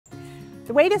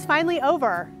The wait is finally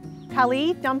over.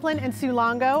 Kali, Dumplin, and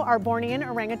Sulongo, our Bornean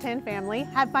orangutan family,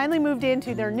 have finally moved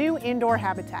into their new indoor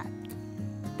habitat.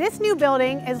 This new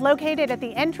building is located at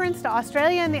the entrance to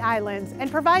Australia and the islands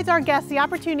and provides our guests the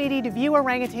opportunity to view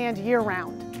orangutans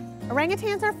year-round.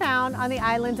 Orangutans are found on the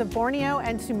islands of Borneo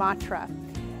and Sumatra.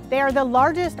 They are the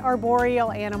largest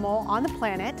arboreal animal on the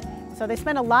planet, so they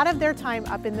spend a lot of their time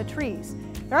up in the trees.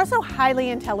 They're also highly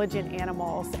intelligent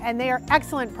animals, and they are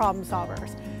excellent problem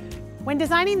solvers. When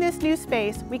designing this new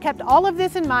space, we kept all of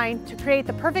this in mind to create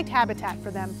the perfect habitat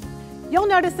for them. You'll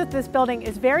notice that this building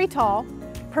is very tall,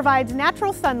 provides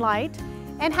natural sunlight,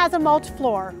 and has a mulch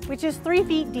floor, which is 3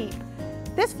 feet deep.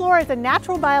 This floor is a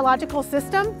natural biological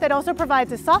system that also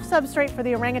provides a soft substrate for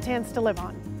the orangutans to live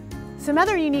on. Some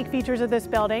other unique features of this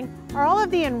building are all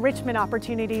of the enrichment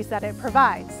opportunities that it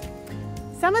provides.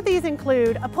 Some of these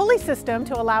include a pulley system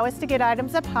to allow us to get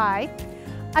items up high,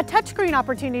 a touchscreen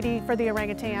opportunity for the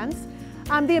orangutans,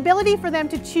 the ability for them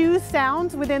to choose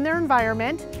sounds within their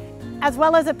environment, as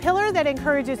well as a pillar that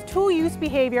encourages tool use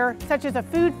behavior such as a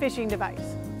food fishing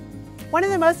device. One of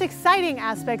the most exciting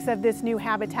aspects of this new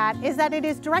habitat is that it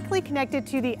is directly connected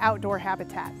to the outdoor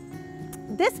habitat.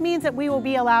 This means that we will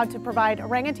be allowed to provide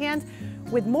orangutans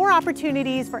with more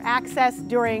opportunities for access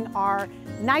during our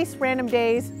nice random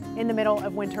days in the middle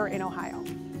of winter in Ohio.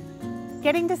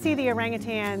 Getting to see the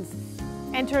orangutans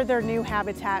enter their new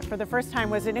habitat for the first time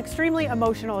was an extremely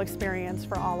emotional experience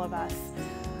for all of us.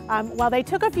 While they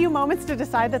took a few moments to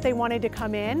decide that they wanted to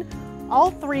come in,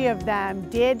 all 3 of them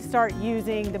did start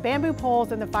using the bamboo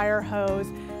poles and the fire hose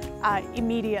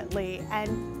immediately.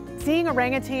 And seeing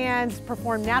orangutans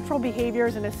perform natural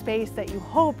behaviors in a space that you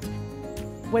hoped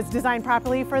was designed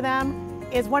properly for them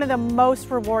is one of the most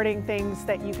rewarding things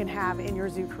that you can have in your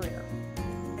zoo career.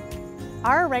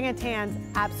 Our orangutans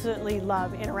absolutely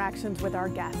love interactions with our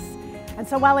guests. And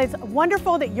so while it's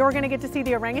wonderful that you're going to get to see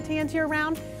the orangutans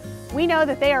year-round, we know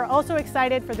that they are also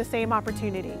excited for the same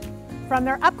opportunity. From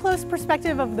their up-close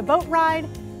perspective of the boat ride,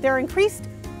 their increased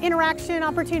interaction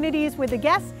opportunities with the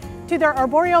guests, to their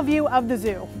arboreal view of the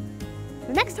zoo.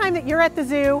 The next time that you're at the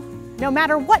zoo, no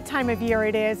matter what time of year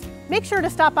it is, make sure to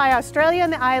stop by Australia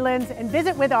and the islands and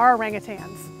visit with our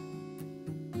orangutans.